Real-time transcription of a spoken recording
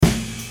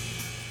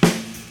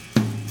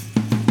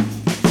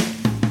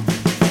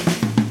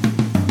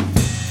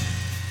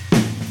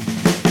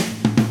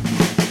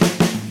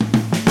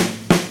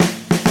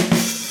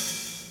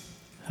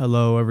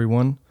Hello,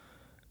 everyone.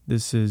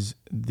 This is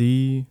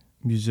the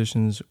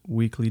Musicians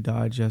Weekly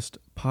Digest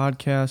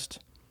podcast.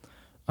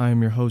 I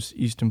am your host,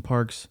 Easton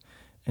Parks,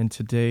 and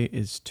today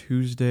is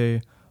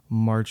Tuesday,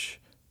 March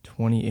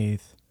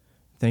 28th.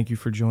 Thank you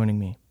for joining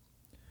me.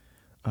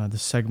 The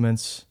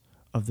segments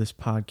of this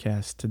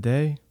podcast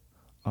today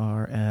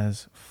are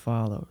as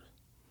follows.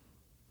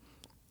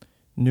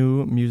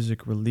 New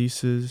music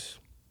releases,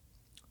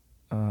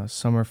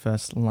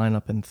 Summerfest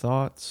lineup and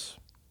thoughts,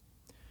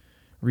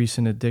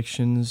 recent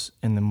addictions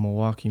in the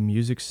Milwaukee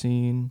music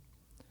scene,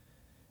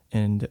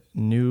 and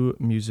new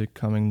music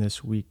coming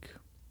this week.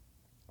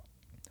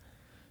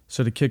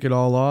 So to kick it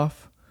all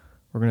off,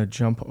 we're going to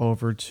jump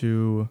over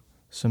to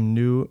some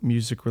new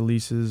music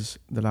releases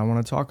that I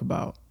want to talk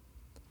about.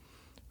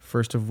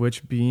 First of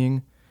which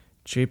being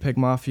JPEG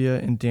Mafia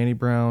and Danny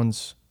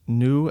Brown's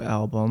new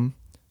album,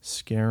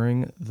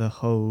 Scaring the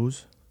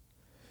Hose.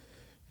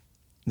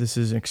 This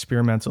is an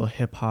experimental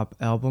hip-hop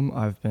album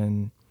I've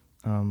been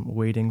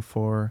waiting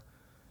for,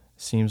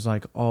 seems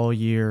like all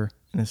year,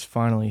 and it's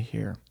finally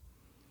here.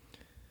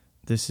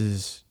 This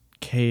is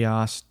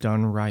chaos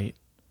done right.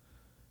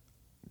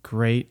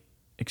 Great,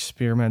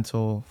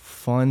 experimental,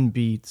 fun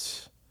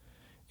beats,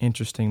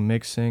 interesting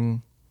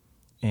mixing,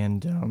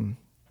 and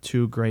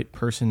two great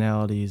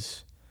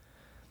personalities.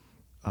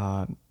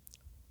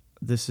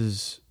 This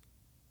is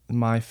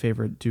my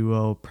favorite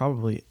duo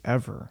probably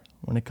ever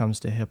when it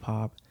comes to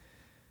hip-hop.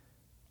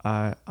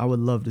 I would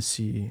love to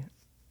see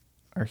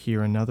or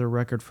hear another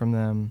record from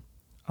them.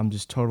 I'm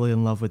just totally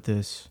in love with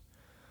this.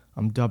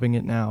 I'm dubbing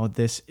it now.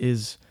 This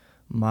is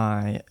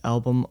my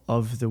album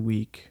of the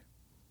week.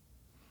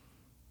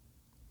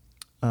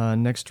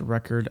 Next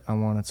record I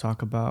want to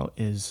talk about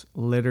is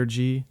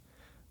Liturgy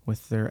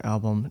with their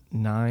album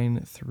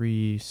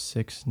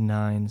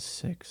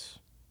 93696.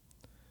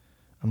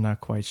 I'm not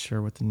quite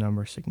sure what the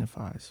number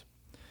signifies.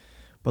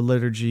 But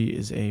Liturgy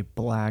is a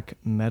black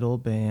metal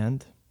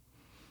band.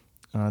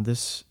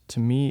 This, to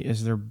me,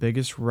 is their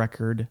biggest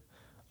record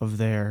of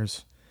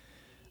theirs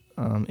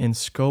in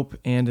scope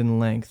and in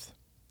length.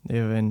 They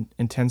have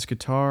intense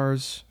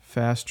guitars,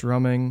 fast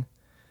drumming,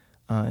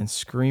 and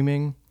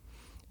screaming,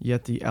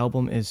 yet the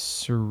album is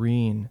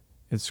serene.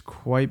 It's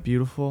quite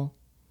beautiful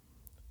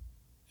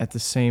at the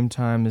same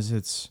time as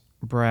it's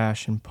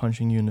brash and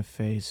punching you in the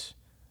face,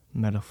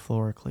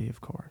 metaphorically, of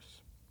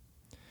course.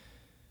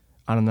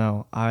 I don't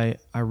know. I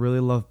really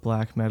love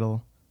black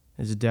metal.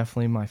 It's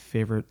definitely my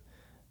favorite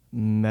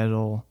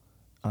metal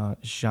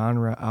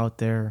genre out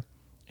there,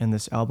 and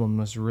this album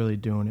was really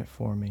doing it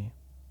for me.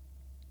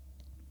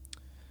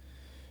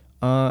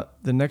 The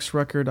next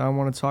record I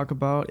want to talk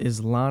about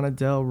is Lana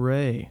Del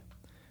Rey.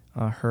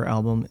 Her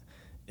album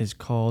is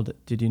called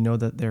Did You Know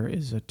That There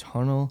Is a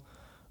Tunnel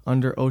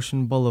Under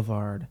Ocean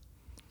Boulevard?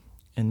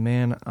 And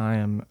man, I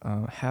am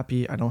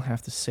happy I don't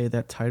have to say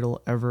that title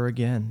ever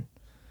again.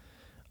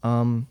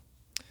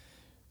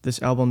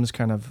 This album is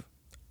kind of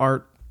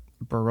art,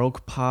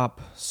 Baroque pop,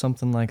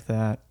 something like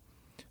that.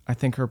 I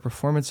think her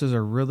performances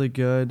are really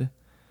good,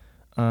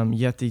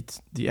 yet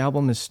the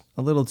album is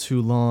a little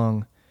too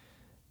long,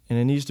 and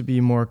it needs to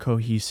be more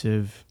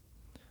cohesive.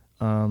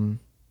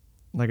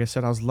 Like I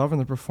said, I was loving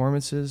the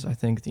performances. I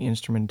think the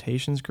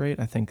instrumentation's great.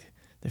 I think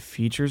the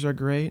features are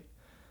great.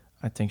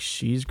 I think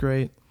she's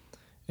great.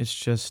 It's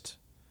just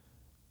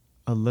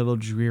a little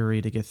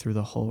dreary to get through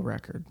the whole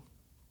record.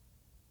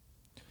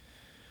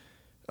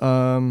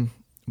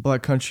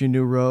 Black Country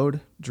New Road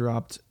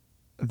dropped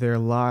their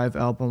live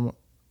album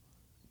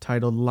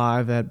titled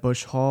Live at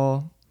Bush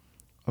Hall.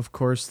 Of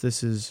course,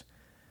 this is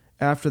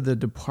after the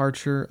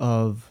departure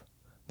of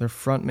their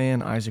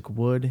frontman, Isaac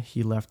Wood.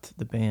 He left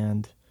the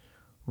band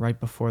right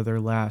before their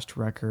last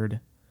record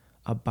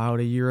about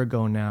a year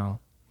ago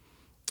now.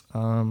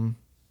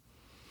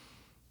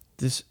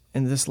 This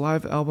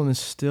live album is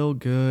still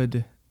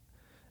good,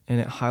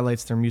 and it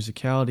highlights their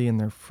musicality and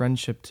their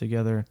friendship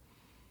together.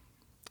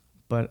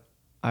 But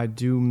I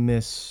do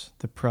miss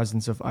the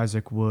presence of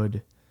Isaac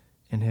Wood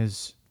and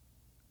his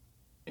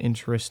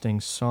interesting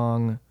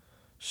song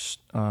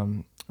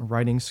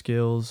writing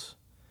skills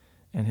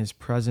and his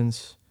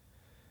presence.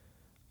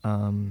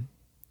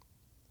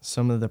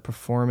 Some of the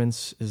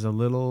performance is a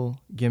little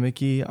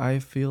gimmicky, I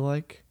feel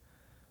like,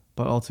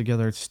 but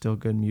altogether it's still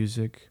good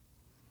music.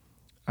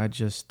 I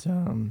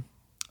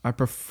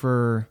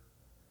prefer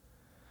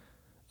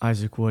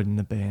Isaac Wood in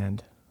the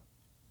band.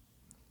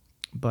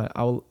 But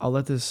I'll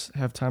let this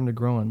have time to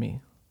grow on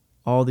me.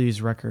 All these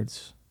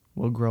records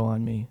will grow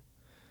on me.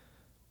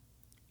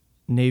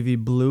 Navy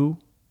Blue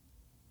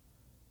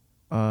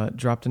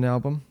dropped an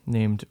album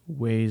named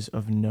Ways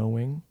of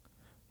Knowing.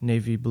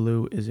 Navy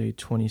Blue is a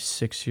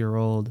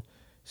 26-year-old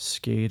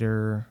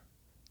skater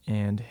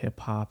and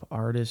hip-hop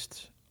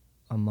artist,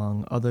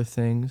 among other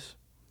things.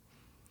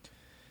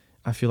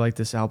 I feel like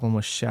this album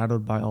was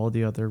shadowed by all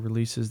the other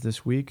releases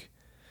this week.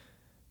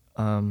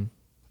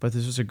 But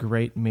this was a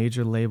great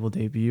major label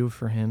debut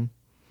for him,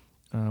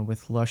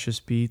 with luscious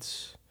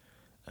beats,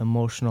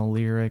 emotional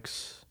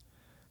lyrics,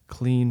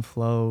 clean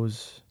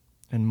flows,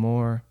 and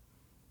more.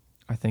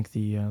 I think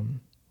the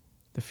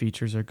The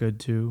features are good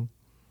too.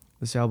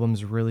 This album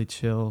is really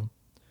chill,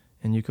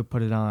 and you could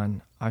put it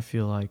on, I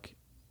feel like,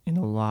 in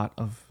a lot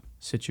of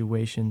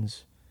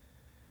situations,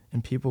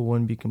 and people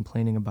wouldn't be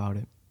complaining about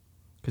it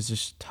because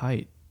it's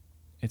tight.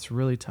 It's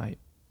really tight.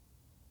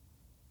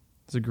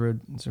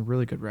 It's a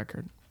really good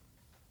record.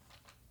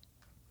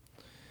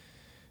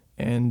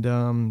 And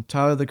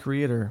Tyler, the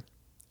Creator,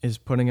 is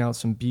putting out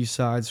some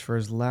B-sides for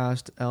his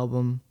last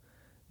album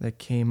that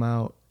came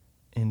out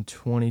in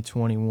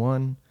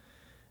 2021.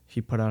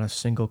 He put out a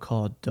single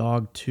called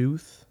Dog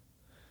Tooth.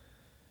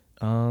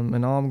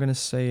 And all I'm going to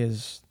say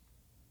is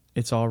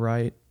it's all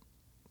right.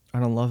 I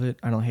don't love it.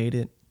 I don't hate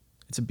it.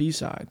 It's a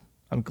B-side.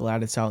 I'm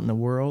glad it's out in the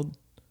world,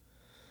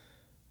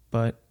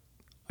 but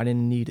I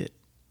didn't need it.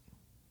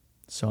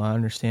 So I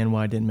understand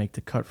why I didn't make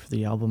the cut for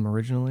the album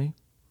originally.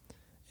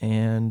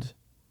 And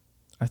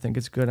I think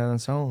it's good on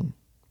its own.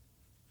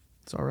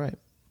 It's all right.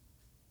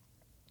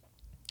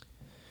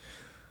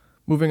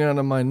 Moving on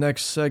to my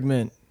next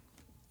segment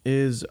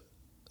is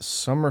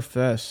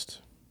Summerfest.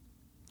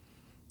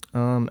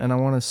 And I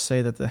want to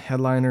say that the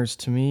headliners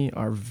to me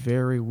are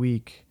very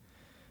weak.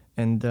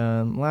 And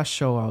last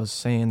show I was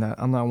saying that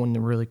I'm not one to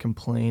really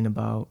complain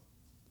about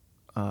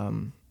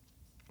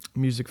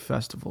music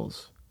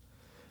festivals.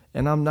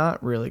 And I'm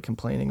not really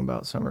complaining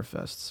about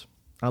Summerfests.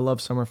 I love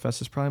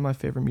Summerfest. It's probably my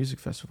favorite music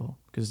festival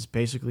because it's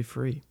basically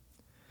free.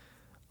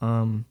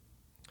 But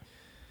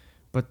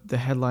the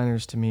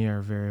headliners to me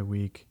are very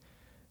weak.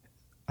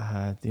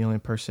 The only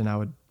person I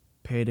would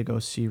pay to go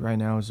see right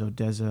now is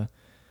Odessa.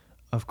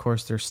 Of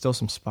course, there's still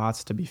some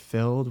spots to be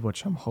filled,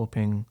 which I'm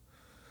hoping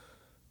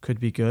could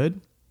be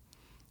good.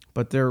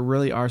 But there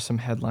really are some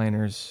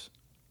headliners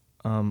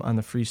on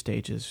the free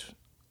stages,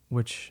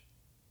 which,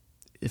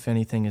 if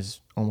anything,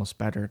 is almost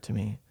better to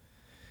me.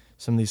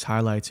 Some of these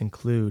highlights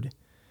include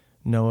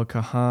Noah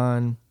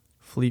Kahan,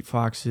 Fleet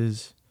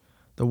Foxes,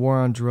 The War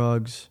on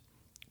Drugs,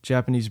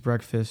 Japanese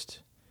Breakfast,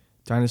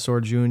 Dinosaur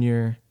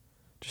Jr.,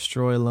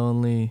 Destroy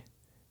Lonely,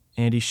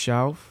 Andy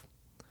Schauf,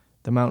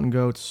 The Mountain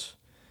Goats,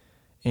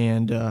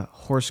 and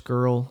Horse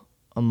Girl,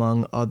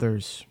 among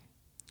others.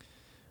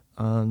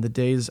 The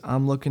days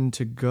I'm looking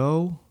to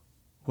go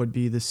would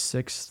be the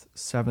 6th,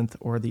 7th,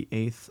 or the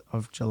 8th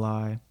of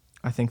July.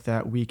 I think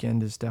that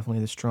weekend is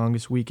definitely the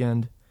strongest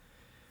weekend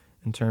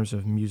in terms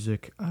of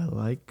music I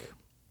like.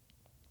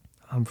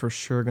 I'm for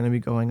sure going to be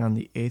going on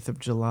the 8th of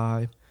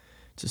July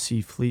to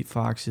see Fleet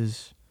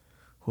Foxes,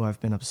 who I've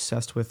been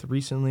obsessed with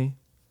recently.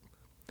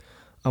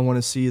 I want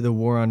to see The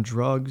War on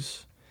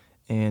Drugs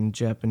and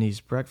Japanese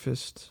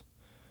Breakfast,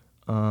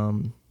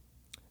 Andy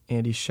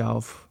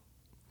Schauf,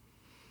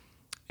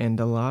 and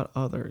a lot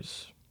of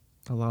others.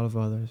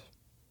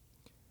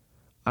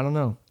 I don't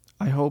know.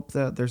 I hope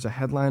that there's a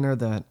headliner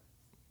that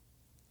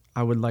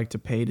I would like to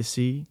pay to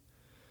see.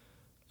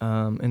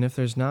 And if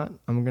there's not,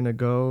 I'm going to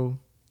go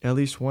at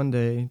least one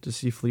day to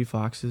see Fleet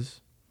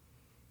Foxes.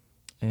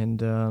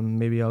 And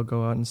maybe I'll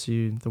go out and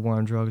see The War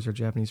on Drugs or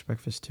Japanese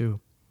Breakfast too.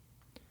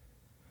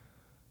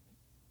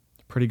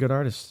 Pretty good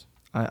artists.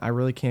 I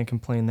really can't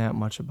complain that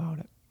much about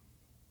it.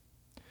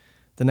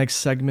 The next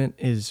segment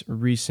is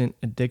recent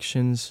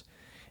addictions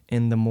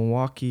in the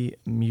Milwaukee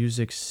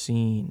music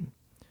scene.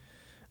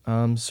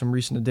 Some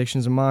recent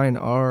addictions of mine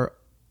are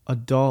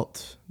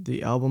Adult,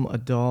 the album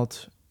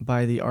Adult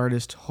by the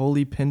artist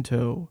Holy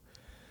Pinto.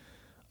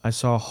 I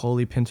saw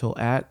Holy Pinto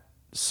at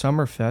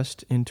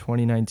Summerfest in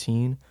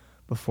 2019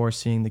 before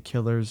seeing The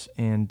Killers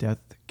and Death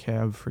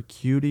Cab for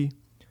Cutie.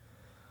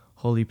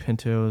 Holy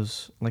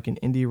Pinto's like an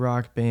indie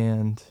rock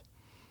band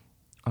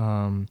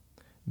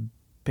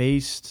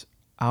based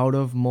out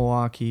of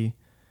Milwaukee,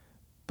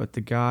 but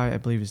the guy, I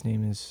believe his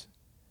name is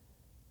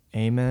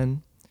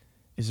Amen,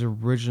 is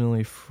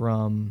originally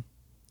from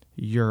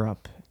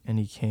Europe, and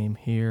he came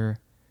here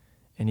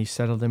and he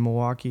settled in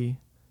Milwaukee,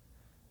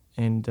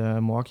 and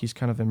Milwaukee's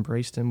kind of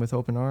embraced him with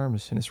open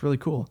arms, and it's really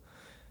cool.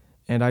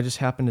 And I just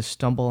happened to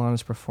stumble on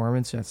his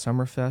performance at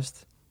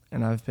Summerfest,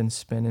 and I've been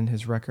spinning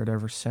his record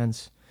ever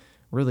since.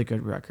 Really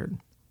good record.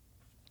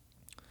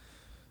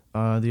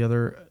 The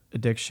other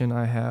addiction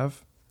I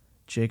have,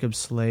 Jacob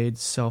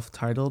Slade's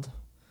self-titled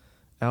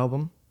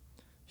album.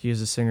 He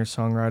is a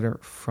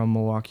singer-songwriter from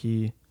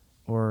Milwaukee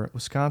or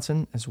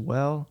Wisconsin as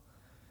well.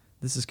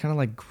 This is kind of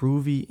like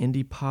groovy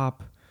indie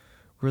pop,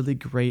 really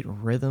great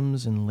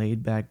rhythms and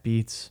laid-back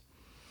beats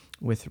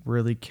with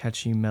really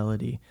catchy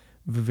melody.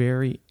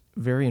 Very,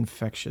 very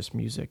infectious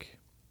music.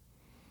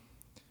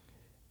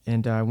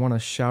 And I want to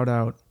shout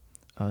out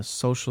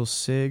Social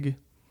Sig.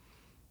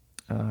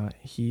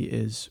 He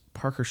is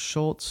Parker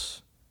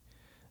Schultz,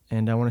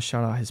 and I want to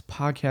shout out his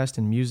podcast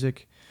and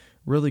music.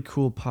 Really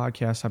cool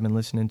podcast I've been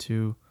listening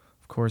to.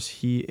 Of course,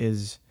 he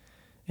is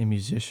a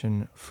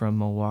musician from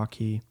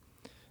Milwaukee,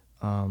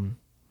 and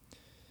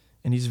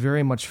he's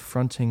very much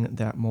fronting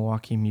that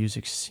Milwaukee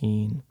music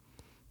scene,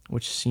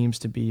 which seems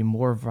to be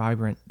more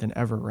vibrant than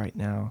ever right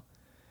now.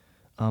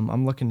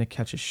 I'm looking to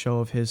catch a show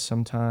of his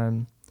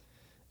sometime,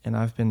 and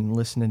I've been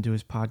listening to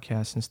his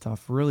podcast and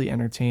stuff. Really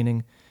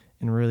entertaining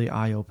and really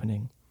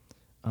eye-opening.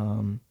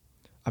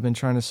 I've been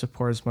trying to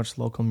support as much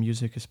local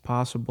music as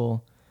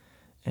possible,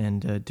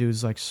 and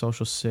dudes like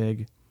Social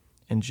Sig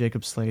and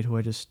Jacob Slade, who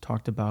I just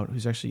talked about,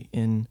 who's actually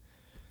in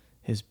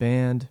his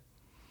band,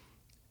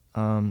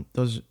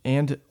 those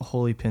and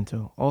Holy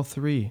Pinto, all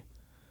three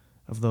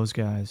of those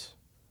guys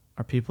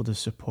are people to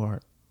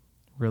support.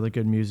 Really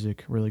good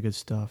music, really good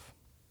stuff.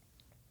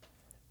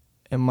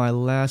 And my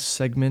last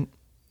segment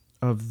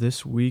of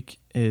this week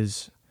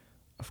is,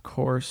 of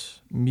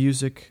course,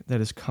 music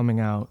that is coming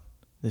out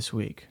this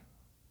week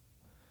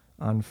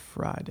on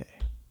Friday.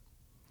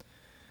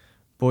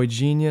 Boy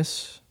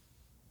Genius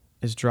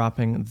is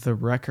dropping The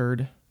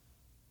Record.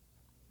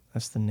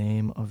 That's the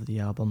name of the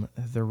album,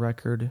 The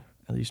Record,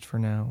 at least for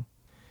now.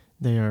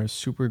 They are a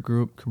super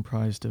group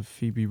comprised of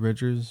Phoebe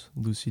Bridgers,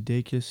 Lucy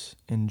Dacus,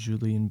 and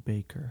Julian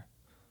Baker.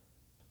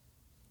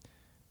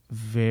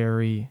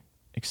 Very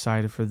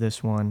excited for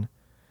this one.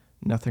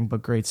 Nothing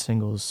but great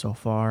singles so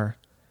far,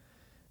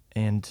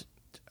 and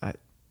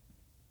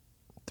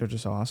they're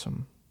just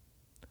awesome.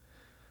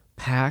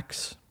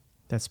 Pax,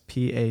 that's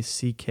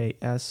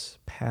Packs,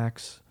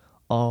 Pax,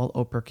 all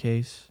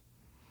uppercase.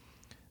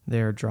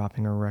 They're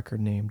dropping a record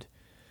named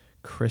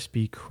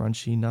Crispy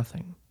Crunchy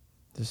Nothing.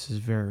 This is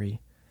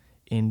very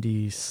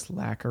indie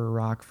slacker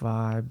rock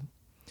vibe,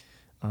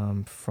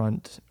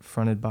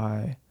 fronted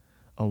by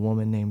a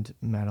woman named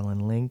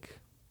Madeline Link.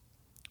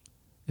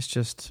 It's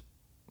just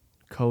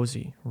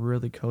cozy,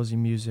 really cozy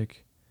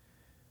music.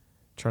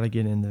 Try to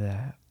get into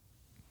that.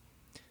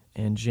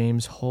 And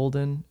James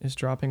Holden is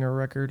dropping a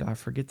record. I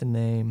forget the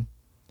name,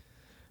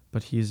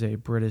 but he's a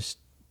British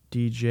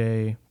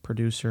DJ,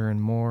 producer,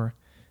 and more.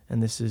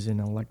 And this is an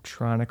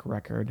electronic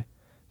record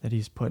that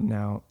he's putting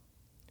out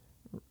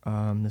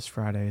this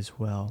Friday as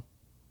well.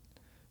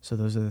 So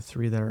those are the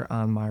three that are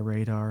on my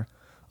radar.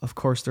 Of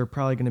course, there are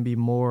probably going to be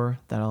more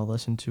that I'll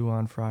listen to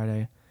on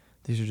Friday.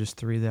 These are just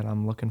three that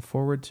I'm looking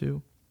forward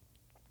to.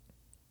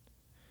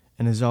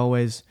 And as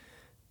always,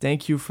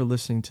 thank you for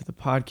listening to the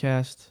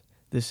podcast.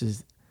 This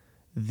is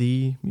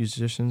the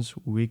Musicians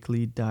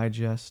Weekly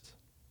Digest.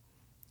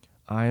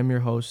 I am your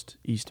host,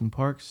 Easton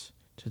Parks.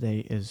 Today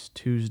is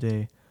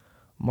Tuesday,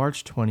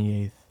 March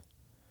 28th.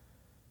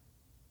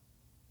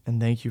 And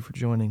thank you for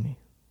joining me.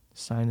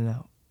 Signing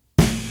out.